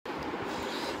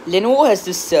Lenovo has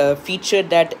this feature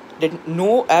that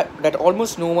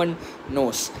almost no one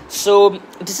knows. So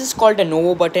this is called the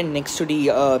Novo button next to the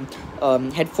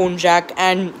headphone jack,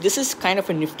 and this is kind of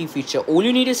a nifty feature. All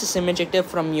you need is a SIM ejector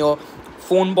from your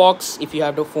phone box, if you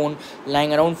have the phone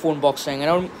lying around,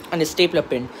 and a stapler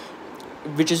pin,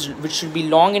 which should be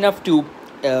long enough to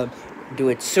do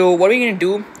it. So what we're gonna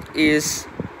do is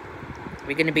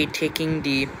we're gonna be taking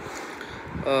the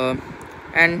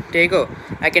and there you go.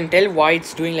 I can tell why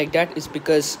it's doing like that is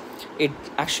because it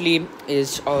actually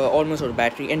is almost out of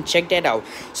battery. And check that out.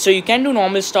 So you can do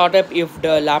normal startup if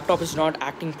the laptop is not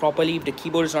acting properly, if the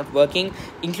keyboard is not working,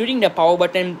 including the power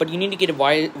button, but you need to get a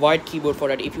wide keyboard for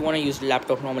that if you want to use the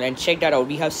laptop normal. And check that out,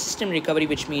 we have system recovery,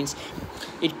 which means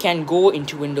it can go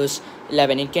into Windows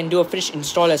 11. It can do a fresh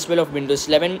install as well of Windows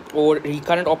 11 or the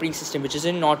current operating system, which is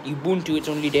not Ubuntu. It's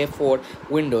only there for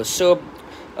Windows. So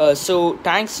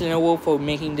thanks Lenovo for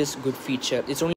making this good feature. It's only